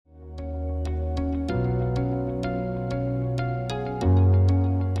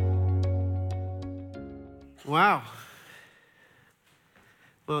Wow.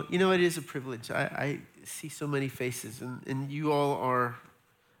 Well, it is a privilege. I see so many faces, and you all are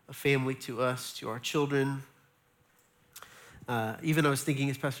a family to us, to our children. Even I was thinking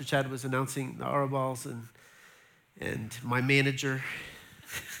as Pastor Chad was announcing the Arabals and my manager,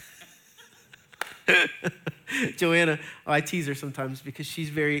 Joanna. I tease her sometimes because she's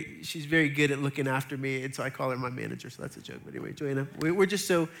very good at looking after me, and so I call her my manager, so that's a joke. But anyway, Joanna, we're just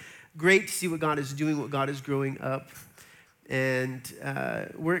so great to see what God is doing, what God is growing up. And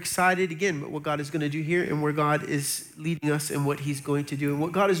we're excited, again, about what God is going to do here and where God is leading us and what he's going to do and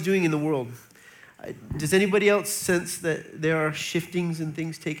what God is doing in the world. Does anybody else sense that there are shiftings and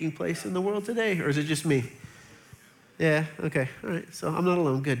things taking place in the world today, or is it just me? Yeah, okay, all right, so I'm not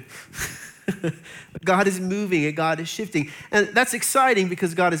alone, good. God is moving and God is shifting. And that's exciting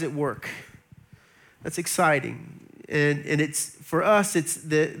because God is at work. That's exciting. And it's for us, it's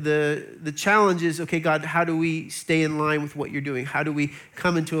the challenge is, okay, God, how do we stay in line with what you're doing? How do we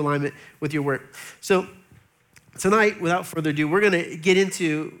come into alignment with your work? So tonight, without further ado, we're going to get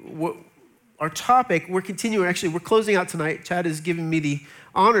into what our topic. We're closing out tonight. Chad has given me the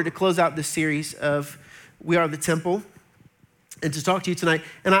honor to close out this series of We Are the Temple and to talk to you tonight.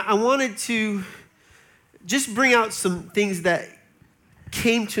 And I wanted to just bring out some things that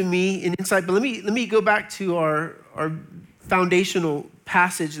came to me in insight, but let me go back to our foundational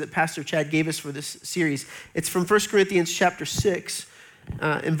passage that Pastor Chad gave us for this series. It's from 1 Corinthians chapter 6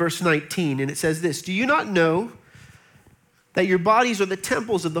 in verse 19, and it says this: "Do you not know that your bodies are the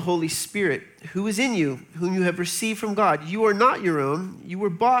temples of the Holy Spirit, who is in you, whom you have received from God? You are not your own. You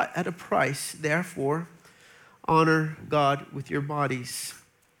were bought at a price. Therefore, honor God with your bodies."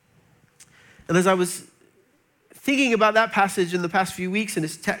 And as I was thinking about that passage in the past few weeks, and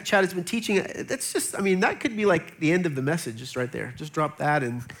as Chad has been teaching, that could be like the end of the message, just right there. Just drop that,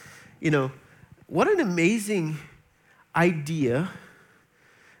 and what an amazing idea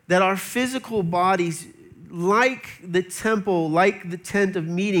that our physical bodies, like the temple, like the tent of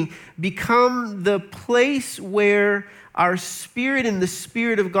meeting, become the place where our spirit and the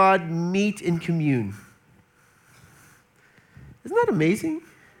Spirit of God meet and commune. Isn't that amazing?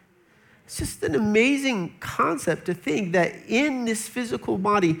 It's just an amazing concept to think that in this physical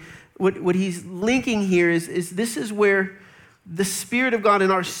body, what he's linking here is this is where the Spirit of God and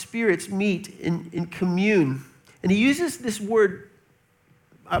our spirits meet and commune. And he uses this word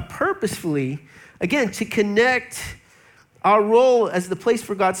purposefully, again, to connect our role as the place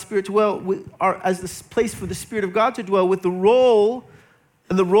for God's Spirit to dwell, as the place for the Spirit of God to dwell, with the role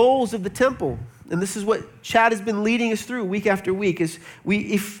and the roles of the temple. And this is what Chad has been leading us through week after week.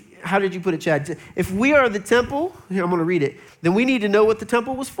 How did you put it, Chad? If we are the temple, here, I'm going to read it, then we need to know what the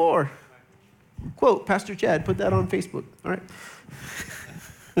temple was for. Quote, Pastor Chad, put that on Facebook, all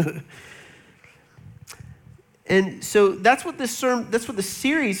right? And so that's what the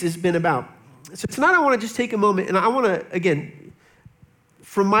series has been about. So tonight I want to just take a moment, and I want to, again,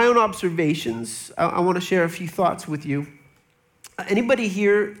 from my own observations, I want to share a few thoughts with you. Anybody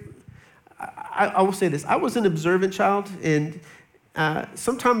here, I will say this, I was an observant child, and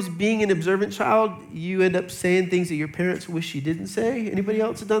sometimes being an observant child, you end up saying things that your parents wish you didn't say. Anybody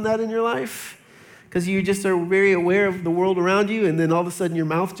else have done that in your life? Because you just are very aware of the world around you, and then all of a sudden your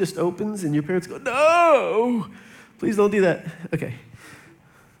mouth just opens, and your parents go, "No, please don't do that." Okay,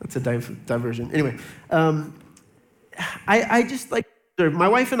 that's a diversion. Anyway, I just like, my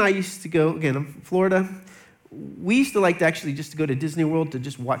wife and I used to go, again, I'm from Florida. We used to like to actually just go to Disney World to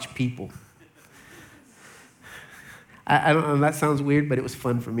just watch people. I don't know, that sounds weird, but it was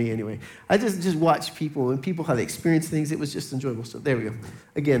fun for me anyway. I just watched people and people how they experience things. It was just enjoyable. So there we go.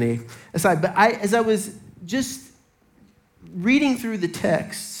 Again, aside. But as I was just reading through the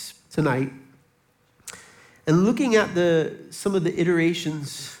texts tonight and looking at some of the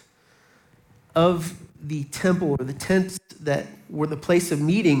iterations of the temple or the tents that were the place of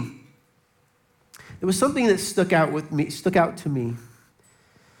meeting, there was something that stuck out to me.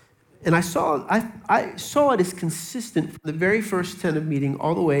 And I saw it as consistent from the very first tent of meeting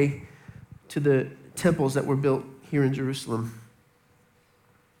all the way to the temples that were built here in Jerusalem.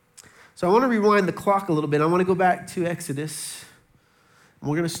 So I want to rewind the clock a little bit. I want to go back to Exodus. And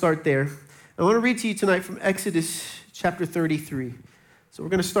we're going to start there. I want to read to you tonight from Exodus chapter 33. So we're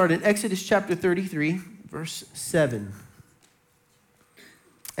going to start in Exodus chapter 33, verse 7.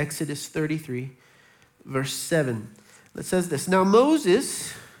 Exodus 33, verse 7. It says this: "Now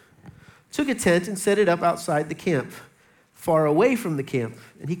Moses took a tent and set it up outside the camp, far away from the camp,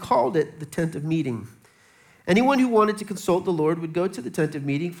 and he called it the tent of meeting. Anyone who wanted to consult the Lord would go to the tent of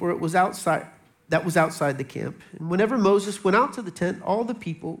meeting, for it was outside the camp. And whenever Moses went out to the tent, all the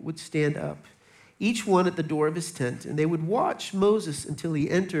people would stand up, each one at the door of his tent, and they would watch Moses until he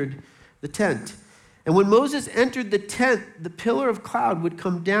entered the tent. And when Moses entered the tent, the pillar of cloud would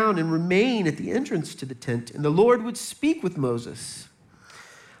come down and remain at the entrance to the tent, and the Lord would speak with Moses.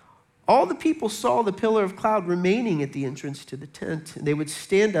 All the people saw the pillar of cloud remaining at the entrance to the tent, and they would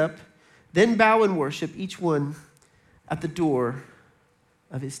stand up, then bow and worship, each one at the door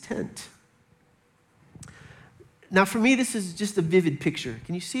of his tent. Now, for me, this is just a vivid picture.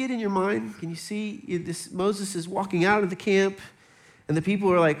 Can you see it in your mind? Can you see this? Moses is walking out of the camp, and the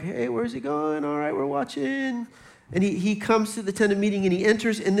people are like, hey, where's he going? All right, we're watching. And he comes to the tent of meeting, and he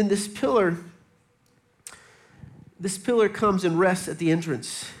enters, and then this pillar comes and rests at the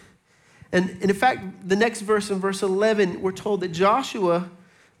entrance. And in fact, the next verse, in verse 11, we're told that Joshua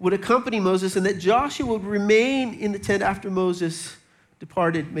would accompany Moses, and that Joshua would remain in the tent after Moses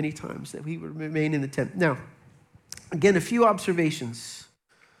departed many times, that he would remain in the tent. Now, again, a few observations.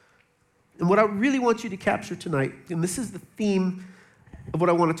 And what I really want you to capture tonight, and this is the theme of what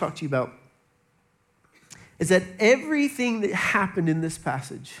I want to talk to you about, is that everything that happened in this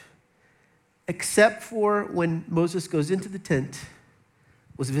passage, except for when Moses goes into the tent,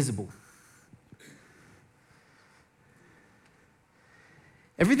 was visible.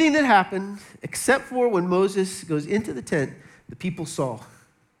 Everything that happened, except for when Moses goes into the tent, the people saw.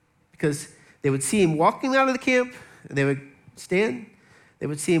 Because they would see him walking out of the camp, and they would stand. They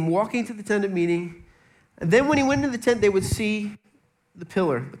would see him walking to the tent of meeting. And then when he went into the tent, they would see the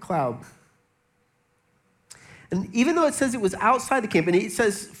pillar, the cloud. And even though it says it was outside the camp, and it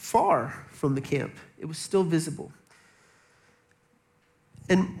says far from the camp, it was still visible.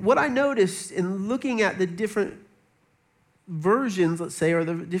 And what I noticed in looking at the different versions, let's say, or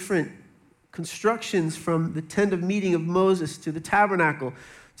the different constructions from the tent of meeting of Moses to the tabernacle,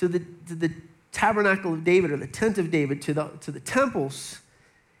 to the tabernacle of David or the tent of David, to the temples,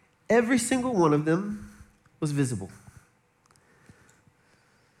 every single one of them was visible.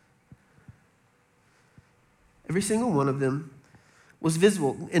 Every single one of them was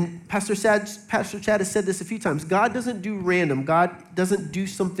visible. And Pastor Chad has said this a few times. God doesn't do random. God doesn't do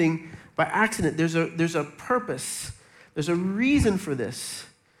something by accident. There's a purpose. There's a reason for this.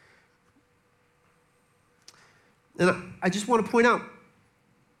 And I just want to point out,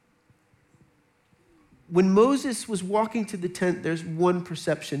 when Moses was walking to the tent, there's one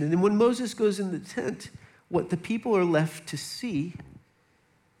perception. And then when Moses goes in the tent, what the people are left to see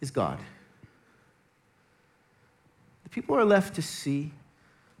is God. The people are left to see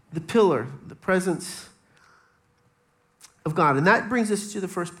the pillar, the presence of God. And that brings us to the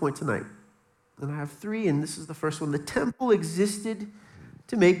first point tonight. And I have three, and this is the first one. The temple existed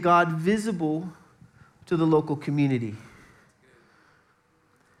to make God visible to the local community.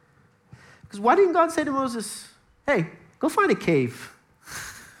 Because why didn't God say to Moses, hey, go find a cave.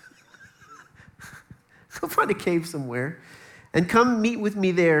 Go find a cave somewhere and come meet with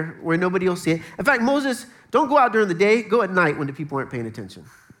me there where nobody will see it. In fact, Moses, don't go out during the day, go at night when the people aren't paying attention.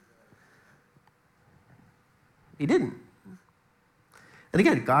 He didn't. And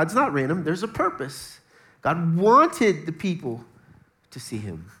again, God's not random. There's a purpose. God wanted the people to see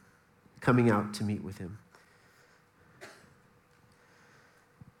him coming out to meet with him.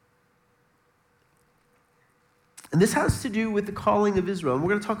 And this has to do with the calling of Israel. And we're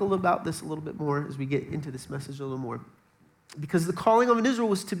going to talk a little about this a little bit more as we get into this message a little more. Because the calling of Israel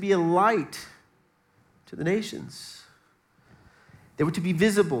was to be a light to the nations. They were to be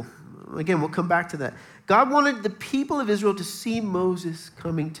visible. Again, we'll come back to that. God wanted the people of Israel to see Moses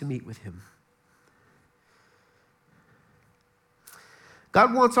coming to meet with him.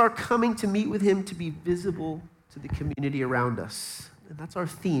 God wants our coming to meet with him to be visible to the community around us. And that's our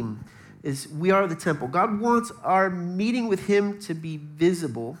theme, is we are the temple. God wants our meeting with him to be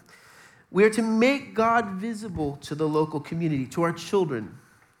visible. We are to make God visible to the local community, to our children,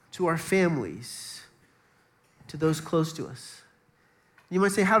 to our families, to those close to us. You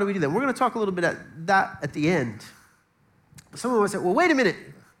might say, how do we do that? We're going to talk a little bit at that at the end. Someone might say, well, wait a minute.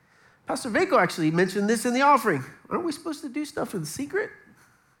 Pastor Vaco actually mentioned this in the offering. Aren't we supposed to do stuff in secret?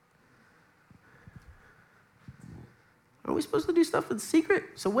 Are we supposed to do stuff in secret?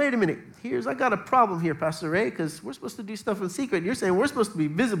 So wait a minute. I got a problem here, Pastor Ray, because we're supposed to do stuff in secret. You're saying we're supposed to be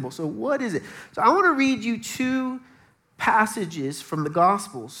visible. So what is it? So I want to read you two passages from the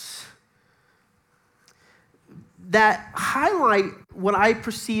Gospels that highlight what I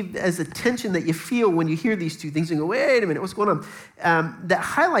perceive as a tension that you feel when you hear these two things and go, wait a minute, what's going on? That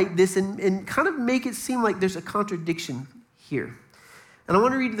highlight this and kind of make it seem like there's a contradiction here. And I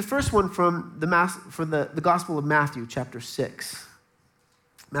want to read the first one from the Gospel of Matthew, chapter 6.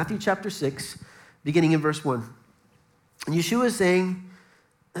 Matthew chapter 6, beginning in verse 1. And Yeshua is saying,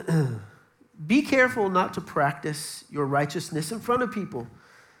 Be careful not to practice your righteousness in front of people,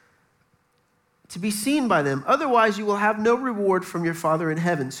 to be seen by them. Otherwise, you will have no reward from your Father in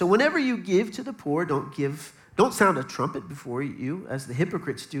heaven. So whenever you give to the poor, don't sound a trumpet before you, as the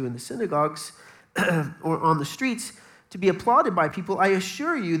hypocrites do in the synagogues or on the streets, to be applauded by people. I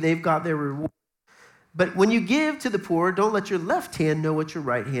assure you, they've got their reward. But when you give to the poor, don't let your left hand know what your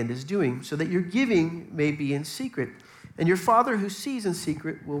right hand is doing, so that your giving may be in secret. And your Father who sees in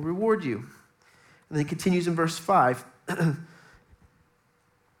secret will reward you. And then it continues in verse 5.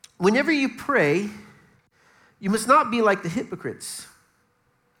 Whenever you pray, you must not be like the hypocrites,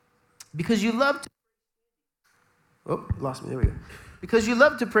 because you love to... Oh, lost me. There we go. Because you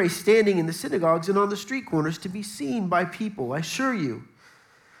love to pray standing in the synagogues and on the street corners to be seen by people. I assure you,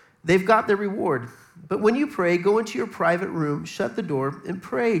 they've got their reward. But when you pray, go into your private room, shut the door, and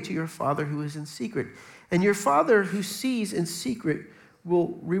pray to your Father who is in secret. And your Father who sees in secret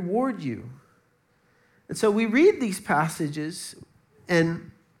will reward you. And so we read these passages,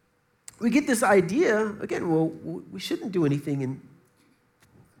 and we get this idea, again, well, we shouldn't do anything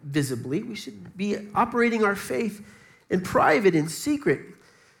visibly. We should be operating our faith in private, in secret.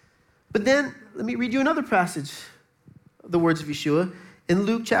 But then, let me read you another passage of the words of Yeshua in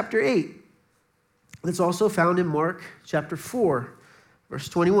Luke chapter 8. It's also found in Mark chapter 4, verse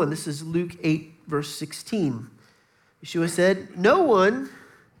 21. This is Luke 8, verse 16. Yeshua said, "No one,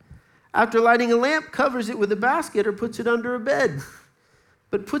 after lighting a lamp, covers it with a basket or puts it under a bed,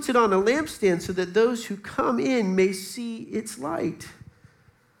 but puts it on a lampstand so that those who come in may see its light."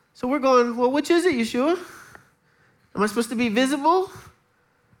 So we're going, well, which is it, Yeshua? Am I supposed to be visible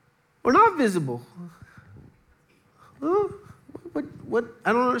or not visible? Huh? What?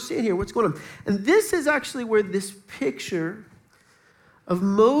 I don't understand here. What's going on? And this is actually where this picture of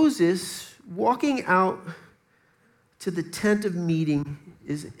Moses walking out to the tent of meeting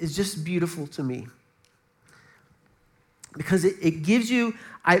is just beautiful to me. Because it gives you,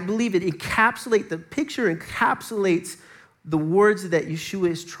 I believe it encapsulates, the picture encapsulates the words that Yeshua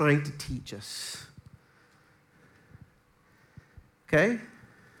is trying to teach us. Okay?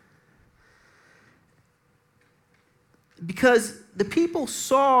 Because the people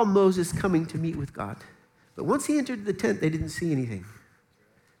saw Moses coming to meet with God. But once he entered the tent, they didn't see anything.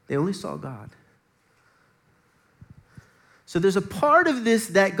 They only saw God. So there's a part of this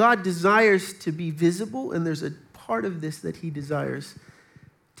that God desires to be visible, and there's a part of this that he desires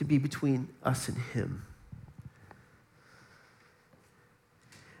to be between us and him.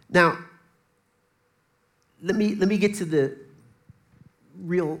 Now, let me get to the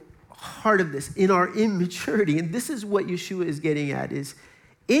real heart of this. In our immaturity, and this is what Yeshua is getting at, is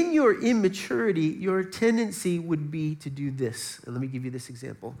in your immaturity, your tendency would be to do this. And let me give you this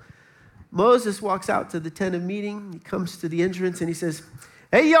example. Moses walks out to the tent of meeting. He comes to the entrance and he says,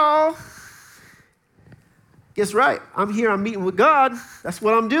 "Hey, y'all. Guess right. I'm here. I'm meeting with God. That's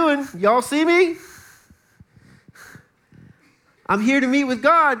what I'm doing. Y'all see me? I'm here to meet with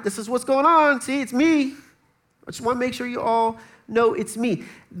God. This is what's going on. See, it's me. I just want to make sure you all know it's me."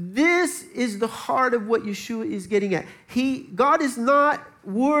 This is the heart of what Yeshua is getting at. God is not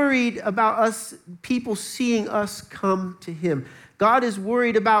worried about us, people seeing us come to him. God is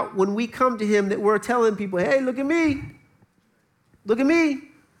worried about when we come to him that we're telling people, "Hey, look at me. Look at me."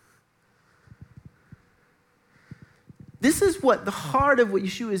 This is what the heart of what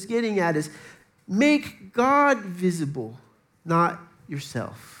Yeshua is getting at is make God visible, not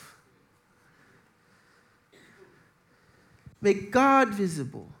yourself. Make God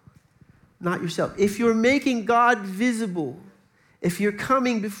visible, not yourself. If you're making God visible, if you're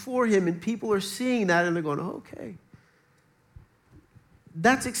coming before him and people are seeing that and they're going, "Oh, okay,"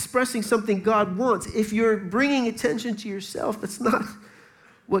 that's expressing something God wants. If you're bringing attention to yourself, that's not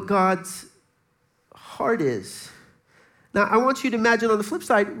what God's heart is. Now, I want you to imagine on the flip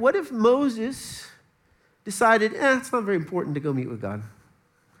side, what if Moses decided, it's not very important to go meet with God.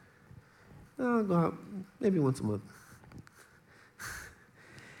 I'll go out maybe once a month.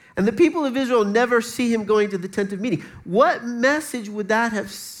 And the people of Israel never see him going to the tent of meeting. What message would that have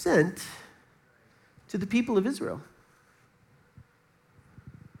sent to the people of Israel?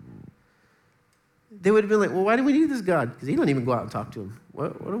 They would have been like, "Well, why do we need this God? Because he don't even go out and talk to him.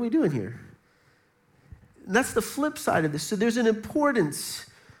 What are we doing here?" And that's the flip side of this. So there's an importance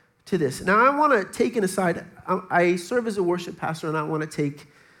to this. Now, I want to take an aside. I serve as a worship pastor, and I want to take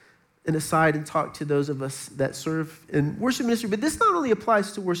an aside and talk to those of us that serve in worship ministry. But this not only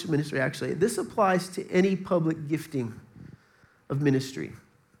applies to worship ministry, actually. This applies to any public gifting of ministry.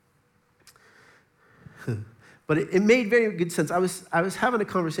 But it made very good sense. I was having a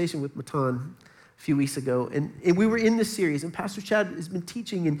conversation with Matan a few weeks ago, and we were in this series, and Pastor Chad has been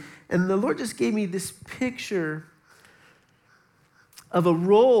teaching, and the Lord just gave me this picture of a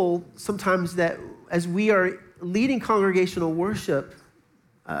role sometimes that as we are leading congregational worship,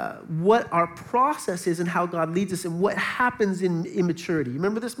 what our process is and how God leads us and what happens in immaturity. You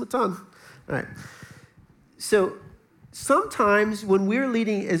remember this, Matan? All right. So sometimes when we're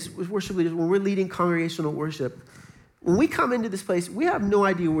leading as worship leaders, when we're leading congregational worship, when we come into this place, we have no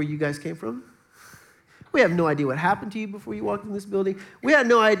idea where you guys came from. We have no idea what happened to you before you walked in this building. We had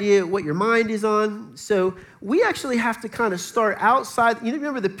no idea what your mind is on. So we actually have to kind of start outside. You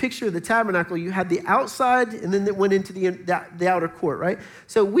remember the picture of the tabernacle? You had the outside, and then it went into the outer court, right?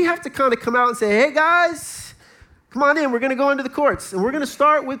 So we have to kind of come out and say, hey, guys, come on in. We're going to go into the courts, and we're going to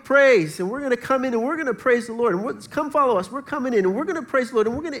start with praise, and we're going to come in, and we're going to praise the Lord. And come follow us. We're coming in, and we're going to praise the Lord,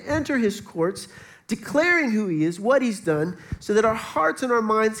 and we're going to enter his courts, declaring who he is, what he's done, so that our hearts and our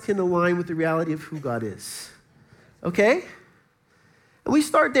minds can align with the reality of who God is. Okay? And we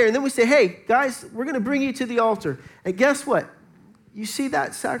start there, and then we say, hey, guys, we're going to bring you to the altar. And guess what? You see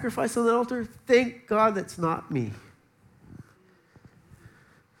that sacrifice on the altar? Thank God that's not me.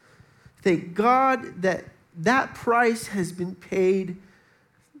 Thank God that that price has been paid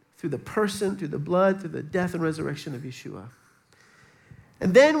through the person, through the blood, through the death and resurrection of Yeshua.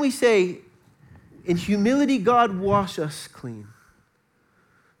 And then we say, in humility, God, wash us clean.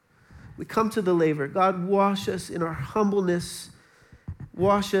 We come to the laver. God, wash us in our humbleness.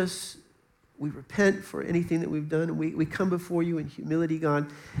 Wash us. We repent for anything that we've done. And we come before you in humility, God.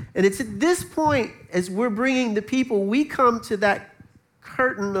 And it's at this point, as we're bringing the people, we come to that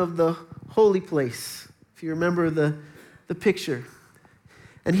curtain of the holy place, if you remember the picture.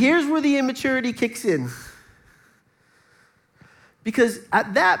 And here's where the immaturity kicks in. Because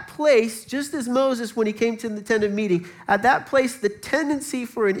at that place, just as Moses, when he came to the tent of meeting, at that place, the tendency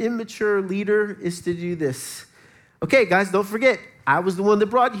for an immature leader is to do this. Okay, guys, don't forget, I was the one that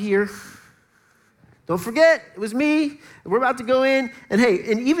brought you here. Don't forget, it was me. And we're about to go in. And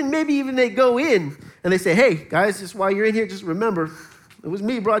hey, and even they go in and they say, hey, guys, just while you're in here, just remember, it was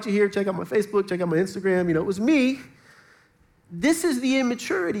me brought you here. Check out my Facebook, check out my Instagram. It was me. This is the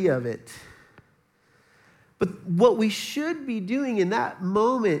immaturity of it. But what we should be doing in that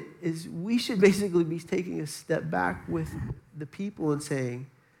moment is we should basically be taking a step back with the people and saying,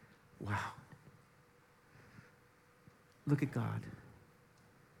 wow, look at God.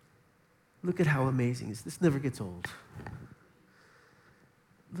 Look at how amazing it is. This never gets old.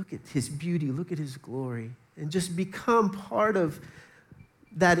 Look at his beauty. Look at his glory. And just become part of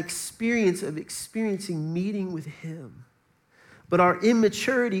that experience of experiencing meeting with him. But our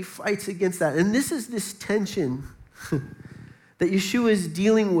immaturity fights against that. And this is this tension that Yeshua is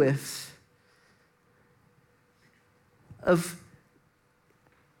dealing with of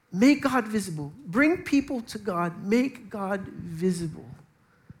make God visible. Bring people to God. Make God visible,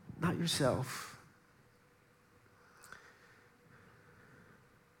 not yourself.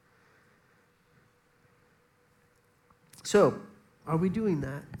 So, are we doing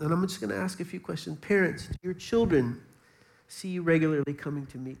that? And I'm just going to ask a few questions. Parents, do your children see you regularly coming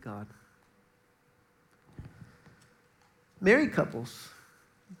to meet God? Married couples,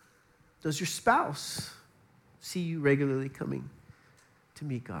 does your spouse see you regularly coming to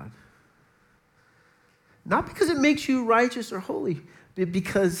meet God? Not because it makes you righteous or holy, but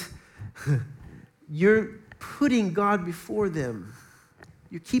because you're putting God before them.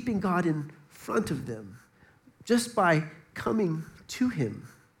 You're keeping God in front of them just by coming to him.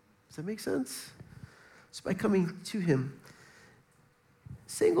 Does that make sense? Just by coming to him.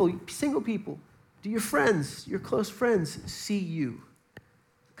 Single people, do your friends, your close friends, see you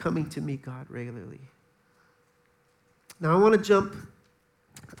coming to meet God regularly? Now, I want to jump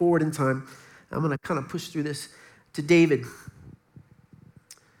forward in time. I'm going to kind of push through this to David.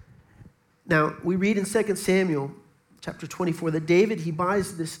 Now, we read in 2 Samuel chapter 24 that David, he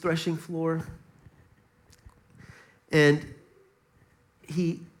buys this threshing floor, and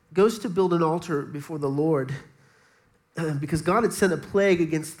he goes to build an altar before the Lord because God had sent a plague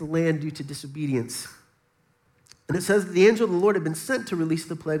against the land due to disobedience. And it says that the angel of the Lord had been sent to release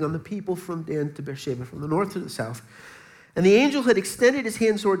the plague on the people from Dan to Beersheba, from the north to the south. And the angel had extended his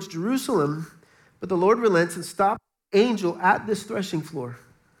hand towards Jerusalem, but the Lord relents and stopped the angel at this threshing floor.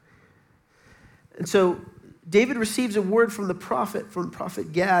 And so David receives a word from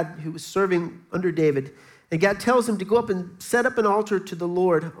prophet Gad, who was serving under David. And God tells him to go up and set up an altar to the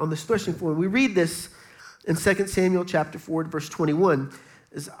Lord on this threshing floor. And we read this in 2 Samuel chapter 4, verse 21.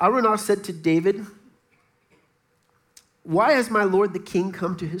 As Araunah said to David, "Why has my lord the king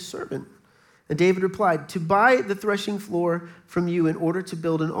come to his servant? And David replied, to buy the threshing floor from you in order to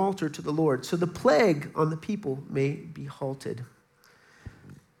build an altar to the Lord, so the plague on the people may be halted.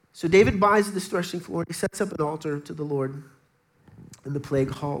 So David buys this threshing floor, he sets up an altar to the Lord, and the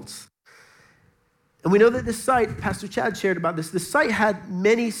plague halts. And we know that this site, Pastor Chad shared about this, site had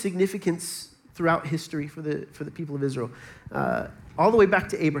many significance throughout history for the people of Israel, all the way back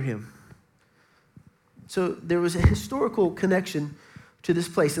to Abraham. So there was a historical connection to this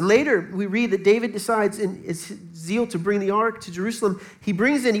place. And later we read that David decides in his zeal to bring the ark to Jerusalem, he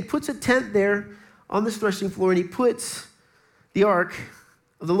puts a tent there on this threshing floor, and he puts the ark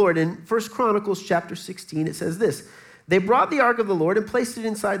of the Lord. In 1 Chronicles chapter 16, it says this, they brought the ark of the Lord and placed it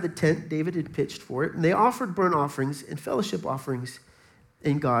inside the tent David had pitched for it, and they offered burnt offerings and fellowship offerings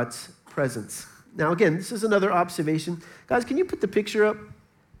in God's presence. Now again, this is another observation. Guys, can you put the picture up?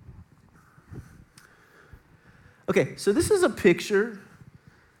 Okay, so this is a picture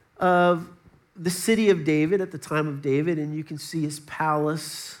of the city of David at the time of David, and you can see his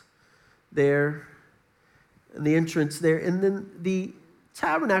palace there and the entrance there. And then the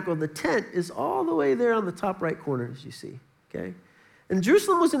tabernacle, the tent, is all the way there on the top right corner, as you see, okay? And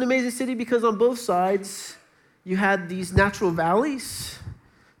Jerusalem was an amazing city because on both sides you had these natural valleys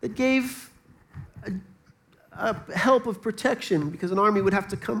that gave a help of protection because an army would have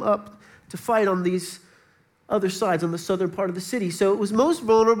to come up to fight on these other sides, on the southern part of the city. So it was most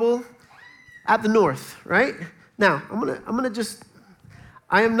vulnerable at the north, right? Now,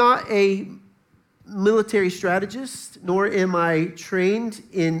 I am not a military strategist, nor am I trained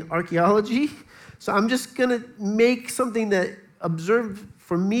in archaeology. So I'm just gonna make something that observed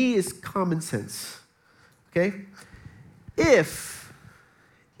for me is common sense, okay? If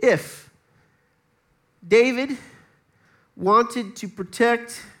David wanted to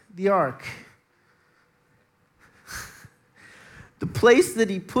protect the ark, the place that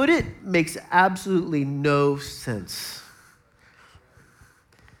he put it makes absolutely no sense.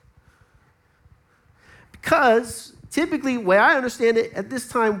 Because typically, the way I understand it, at this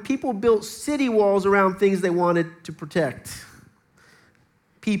time, people built city walls around things they wanted to protect.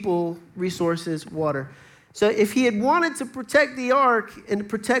 People, resources, water. So if he had wanted to protect the ark and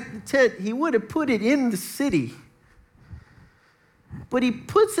protect the tent, he would have put it in the city. But he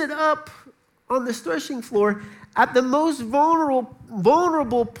puts it up on this threshing floor at the most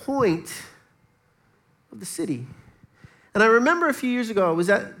vulnerable point of the city. And I remember a few years ago, I was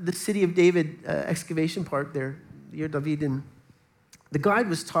at the City of David excavation park there, near David, and the guide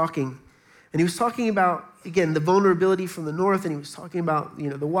was talking, and he was talking about, again, the vulnerability from the north, and he was talking about,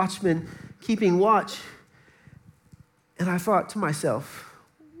 the watchmen keeping watch. And I thought to myself,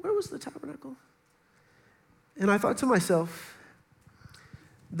 where was the tabernacle? And I thought to myself,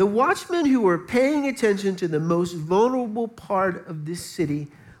 the watchmen who were paying attention to the most vulnerable part of this city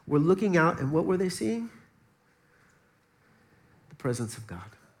were looking out, and what were they seeing? The presence of God.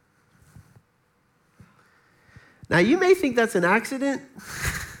 Now, you may think that's an accident,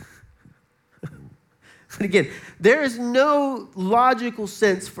 but again, there is no logical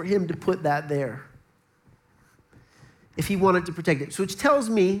sense for him to put that there if he wanted to protect it. So which tells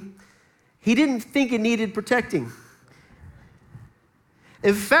me he didn't think it needed protecting.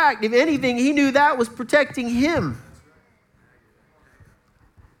 In fact, if anything, he knew that was protecting him.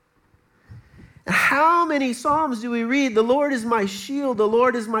 How many Psalms do we read? The Lord is my shield, the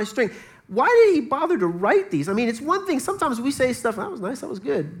Lord is my strength. Why did he bother to write these? I mean, it's one thing, sometimes we say stuff, that was nice, that was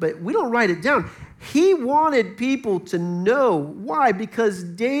good, but we don't write it down. He wanted people to know. Why? Because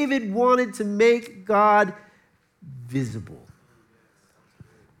David wanted to make God visible.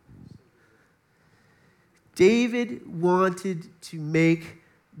 David wanted to make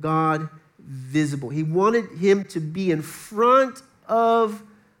God visible. He wanted him to be in front of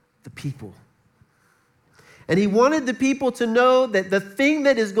the people. And he wanted the people to know that the thing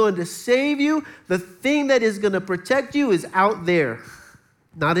that is going to save you, the thing that is going to protect you is out there,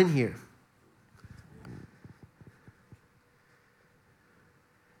 not in here.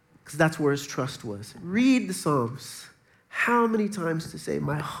 Because that's where his trust was. Read the Psalms. How many times to say,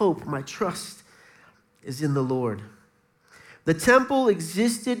 my hope, my trust is in the Lord. The temple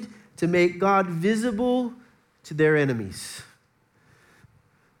existed to make God visible to their enemies.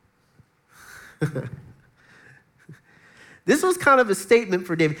 This was kind of a statement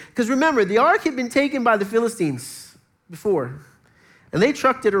for David. Because remember, the ark had been taken by the Philistines before. And they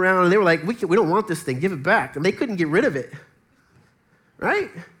trucked it around and they were like, we don't want this thing, give it back. And they couldn't get rid of it. Right?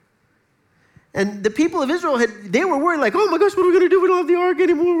 And the people of Israel, they were worried like, oh my gosh, what are we going to do? We don't have the ark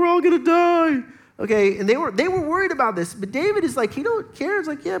anymore. We're all going to die. Okay, and they were worried about this. But David is like, he don't care. It's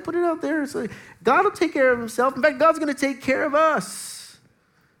like, yeah, put it out there. It's like, God will take care of himself. In fact, God's going to take care of us.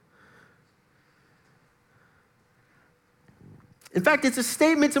 In fact, it's a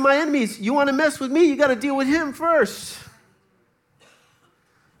statement to my enemies. You want to mess with me, you got to deal with him first.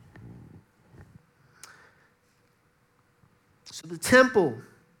 So the temple,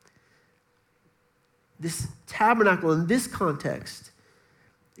 this tabernacle in this context,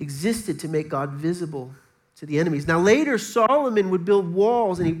 existed to make God visible to the enemies. Now later, Solomon would build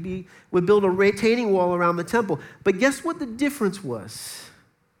walls, and he would build a retaining wall around the temple. But guess what the difference was?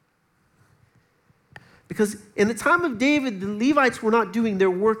 Because in the time of David, the Levites were not doing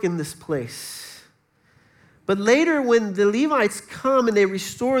their work in this place. But later, when the Levites come and they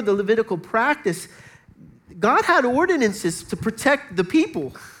restore the Levitical practice, God had ordinances to protect the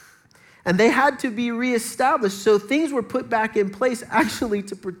people. And they had to be reestablished. So things were put back in place actually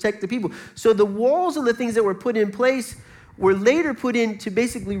to protect the people. So the walls and the things that were put in place were later put in to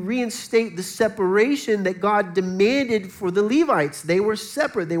basically reinstate the separation that God demanded for the Levites. They were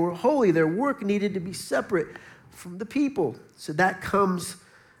separate. They were holy. Their work needed to be separate from the people. So that comes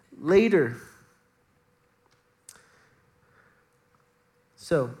later.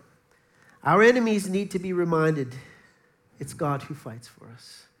 So our enemies need to be reminded it's God who fights for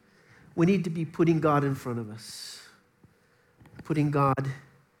us. We need to be putting God in front of us, putting God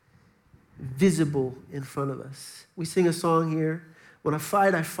visible in front of us. We sing a song here. When I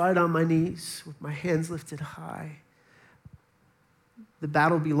fight on my knees with my hands lifted high. The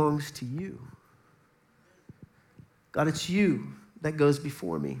battle belongs to you. God, it's you that goes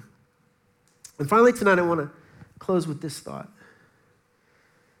before me. And finally tonight, I want to close with this thought.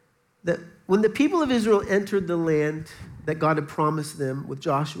 That when the people of Israel entered the land that God had promised them with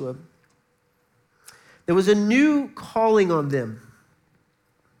Joshua, there was a new calling on them.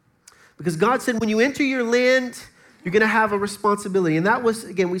 Because God said, when you enter your land, you're going to have a responsibility. And that was,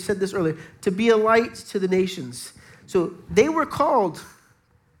 again, we said this earlier, to be a light to the nations. So they were called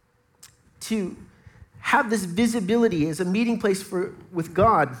to have this visibility as a meeting place with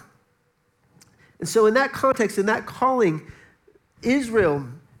God. And so in that context, in that calling, Israel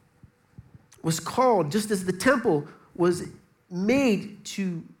was called, just as the temple was made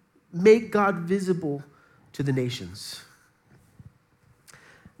to make God visible to the nations.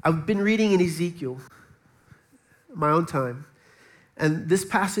 I've been reading in Ezekiel, my own time, and this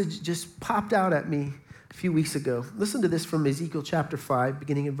passage just popped out at me a few weeks ago. Listen to this from Ezekiel chapter 5,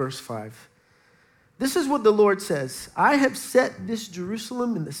 beginning in verse 5. This is what the Lord says. I have set this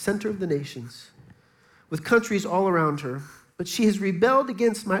Jerusalem in the center of the nations, with countries all around her, but she has rebelled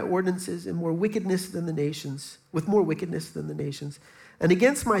against my ordinances and more wickedness than the nations, with more wickedness than the nations, and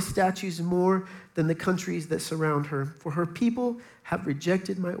against my statutes more than the countries that surround her. For her people have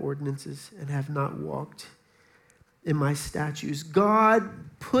rejected my ordinances and have not walked in my statutes. God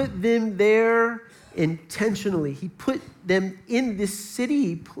put them there intentionally. He put them in this city.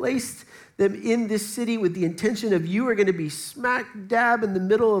 He placed them in this city with the intention of you are going to be smack dab in the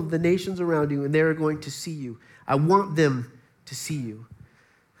middle of the nations around you, and they're going to see you. I want them to see you.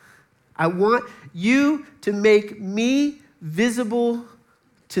 I want you to make me visible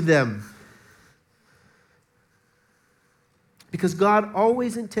to them. Because God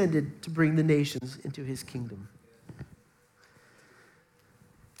always intended to bring the nations into his kingdom.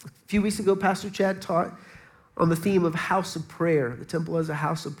 A few weeks ago, Pastor Chad taught on the theme of house of prayer, the temple as a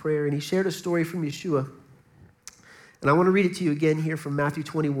house of prayer, and he shared a story from Yeshua. And I want to read it to you again here from Matthew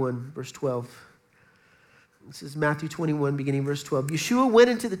 21, verse 12. This is Matthew 21, beginning verse 12. Yeshua went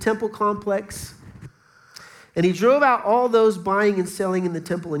into the temple complex, and he drove out all those buying and selling in the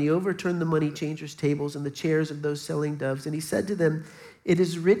temple, and he overturned the money changers' tables and the chairs of those selling doves. And he said to them, it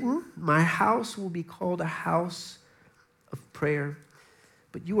is written, my house will be called a house of prayer,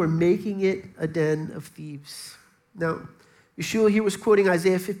 but you are making it a den of thieves. Now, Yeshua here was quoting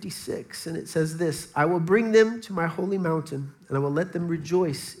Isaiah 56, and it says this, I will bring them to my holy mountain, and I will let them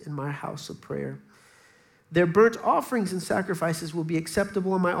rejoice in my house of prayer. Their burnt offerings and sacrifices will be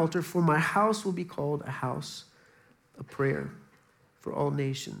acceptable on my altar, for my house will be called a house of prayer for all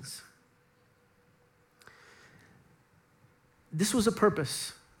nations. This was a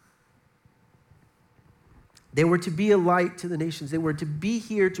purpose. They were to be a light to the nations. They were to be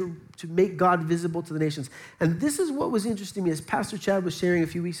here to make God visible to the nations. And this is what was interesting to me as Pastor Chad was sharing a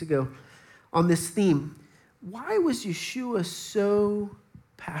few weeks ago on this theme. Why was Yeshua so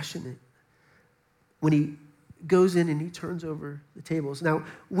passionate when he goes in and he turns over the tables? Now,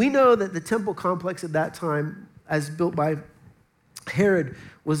 we know that the temple complex at that time, as built by Herod,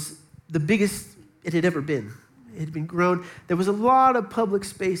 was the biggest it had ever been. It had been grown. There was a lot of public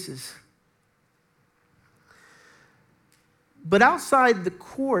spaces. But outside the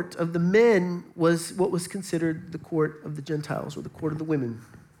court of the men was what was considered the court of the Gentiles, or the court of the women,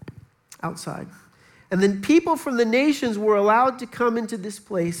 outside. And then people from the nations were allowed to come into this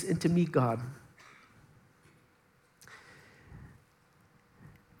place and to meet God.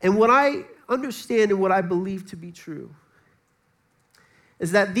 And what I understand and what I believe to be true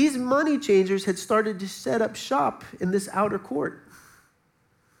is that these money changers had started to set up shop in this outer court.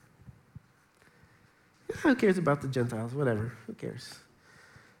 Who cares about the Gentiles? Whatever. Who cares?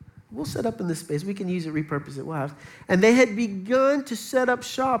 We'll set up in this space. We can use it, repurpose it. We'll have. And they had begun to set up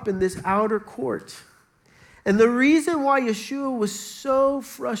shop in this outer court. And the reason why Yeshua was so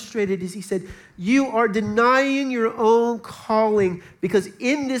frustrated is he said, you are denying your own calling because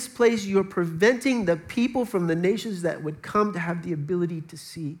in this place you're preventing the people from the nations that would come to have the ability to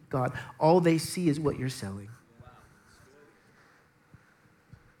see God. All they see is what you're selling.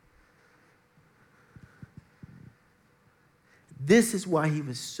 This is why he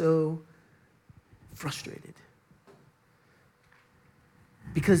was so frustrated.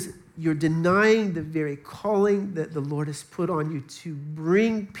 Because you're denying the very calling that the Lord has put on you to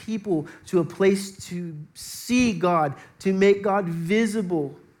bring people to a place to see God, to make God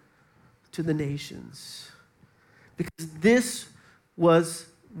visible to the nations. Because this was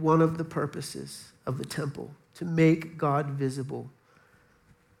one of the purposes of the temple, to make God visible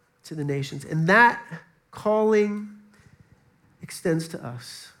to the nations. And that calling extends to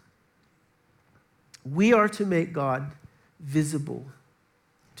us. We are to make God visible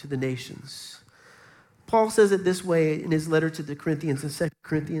to the nations. Paul says it this way in his letter to the Corinthians in 2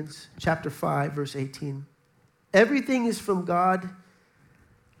 Corinthians chapter 5, verse 18. Everything is from God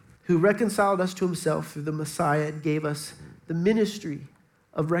who reconciled us to himself through the Messiah and gave us the ministry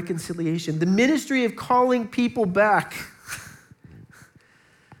of reconciliation, the ministry of calling people back.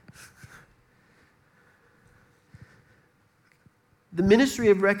 The ministry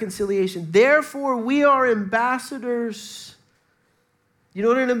of reconciliation. Therefore, we are ambassadors. You know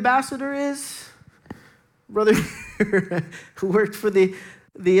what an ambassador is? Brother who worked for the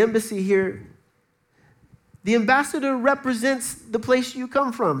embassy here. The ambassador represents the place you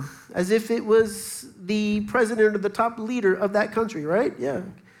come from, as if it was the president or the top leader of that country, right? Yeah.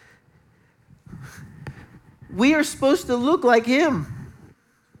 We are supposed to look like him.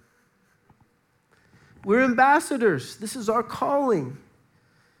 We're ambassadors. This is our calling.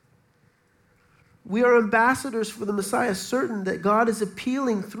 We are ambassadors for the Messiah, certain that God is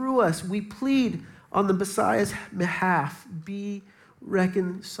appealing through us. We plead on the Messiah's behalf. Be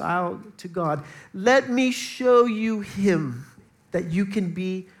reconciled to God. Let me show you him, that you can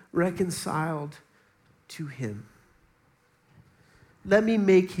be reconciled to him. Let me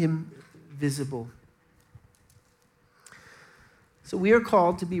make him visible. So we are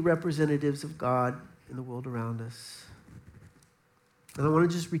called to be representatives of God in the world around us. And I want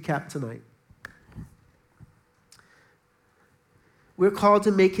to just recap tonight. We're called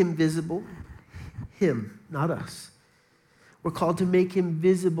to make him visible. Him, not us. We're called to make him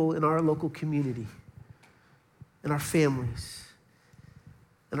visible in our local community, in our families,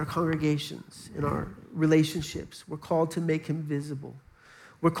 in our congregations, in our relationships. We're called to make him visible.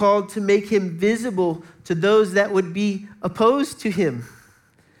 We're called to make him visible to those that would be opposed to him.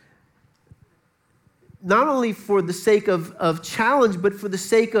 Not only for the sake of challenge, but for the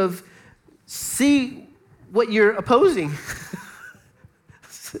sake of see what you're opposing.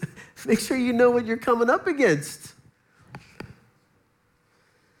 Make sure you know what you're coming up against.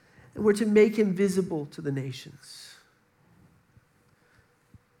 And we're to make him visible to the nations.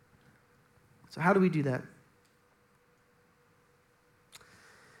 So how do we do that?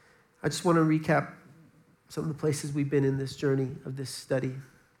 I just want to recap some of the places we've been in this journey of this study.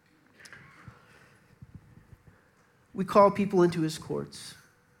 We call people into his courts.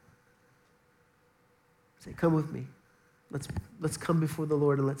 Say, come with me. Let's come before the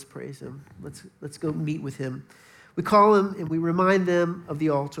Lord and let's praise him. Let's go meet with him. We call him and we remind them of the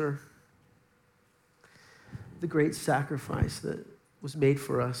altar, the great sacrifice that was made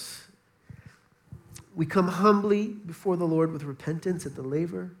for us. We come humbly before the Lord with repentance at the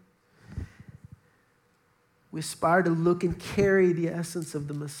laver. We aspire to look and carry the essence of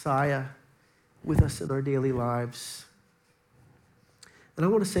the Messiah with us in our daily lives. And I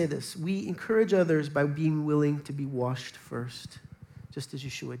want to say this. We encourage others by being willing to be washed first, just as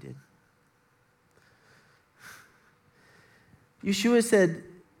Yeshua did. Yeshua said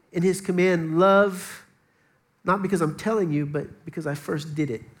in his command, love, not because I'm telling you, but because I first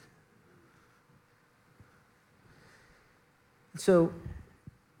did it. So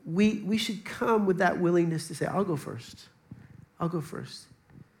we should come with that willingness to say, I'll go first. I'll go first.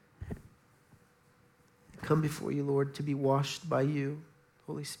 Come before you, Lord, to be washed by you,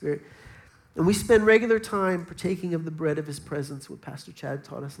 Holy Spirit. And we spend regular time partaking of the bread of his presence, what Pastor Chad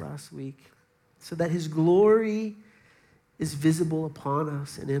taught us last week. so that his glory is visible upon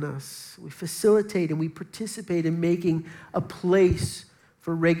us and in us. We facilitate and we participate in making a place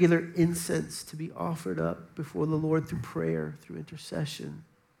for regular incense to be offered up before the Lord through prayer, through intercession.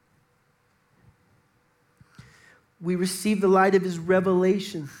 We receive the light of his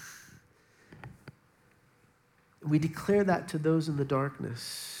revelation. We declare that to those in the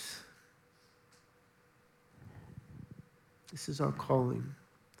darkness. This is our calling.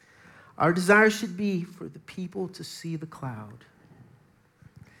 Our desire should be for the people to see the cloud.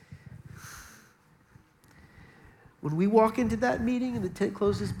 When we walk into that meeting and the tent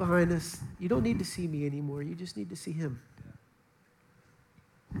closes behind us, you don't need to see me anymore. You just need to see him.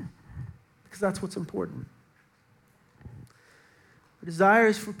 Because that's what's important. Our desire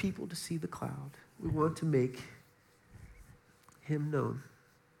is for people to see the cloud. We want to make him known.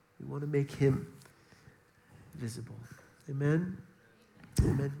 We want to make him visible. Amen?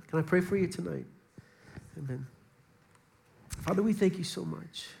 Amen. Can I pray for you tonight? Amen. Father, we thank you so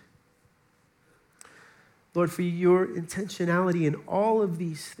much, Lord, for your intentionality in all of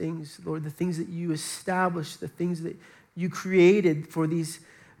these things, Lord, the things that you established, the things that you created for these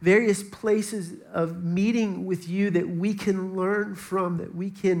various places of meeting with you that we can learn from, that we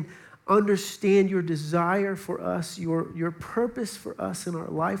can understand your desire for us, your purpose for us in our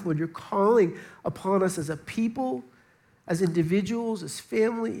life, Lord, your calling upon us as a people, as individuals, as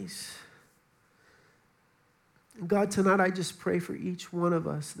families. And God, tonight I just pray for each one of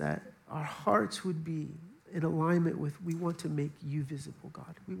us that our hearts would be in alignment with, we want to make you visible,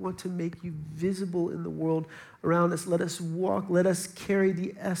 God. We want to make you visible in the world around us. Let us walk, let us carry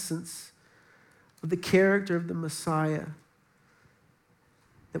the essence of the character of the Messiah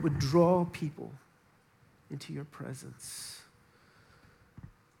that would draw people into your presence.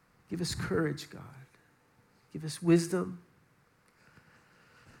 Give us courage, God. Give us wisdom.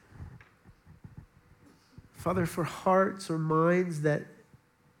 Father, for hearts or minds that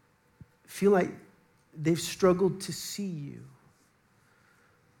feel like they've struggled to see you,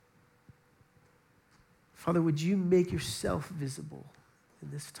 Father, would you make yourself visible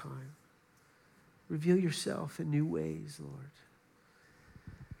in this time? Reveal yourself in new ways, Lord.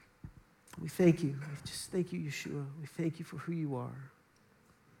 We thank you. We just thank you, Yeshua. We thank you for who you are.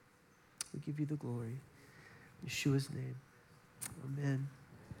 We give you the glory. In Yeshua's name. Amen.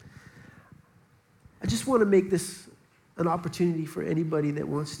 I just want to make this an opportunity for anybody that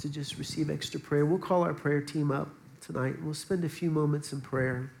wants to just receive extra prayer. We'll call our prayer team up tonight. We'll spend a few moments in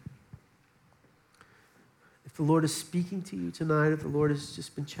prayer. If the Lord is speaking to you tonight, if the Lord has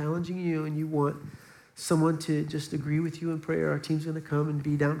just been challenging you and you want someone to just agree with you in prayer, our team's going to come and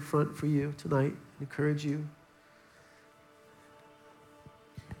be down front for you tonight and encourage you.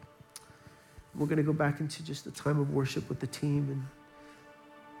 We're going to go back into just a time of worship with the team, and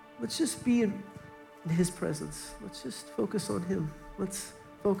let's just be in his presence. Let's just focus on him. Let's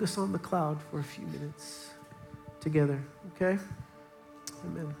focus on the cloud for a few minutes together, okay?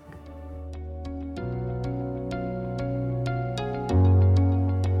 Amen.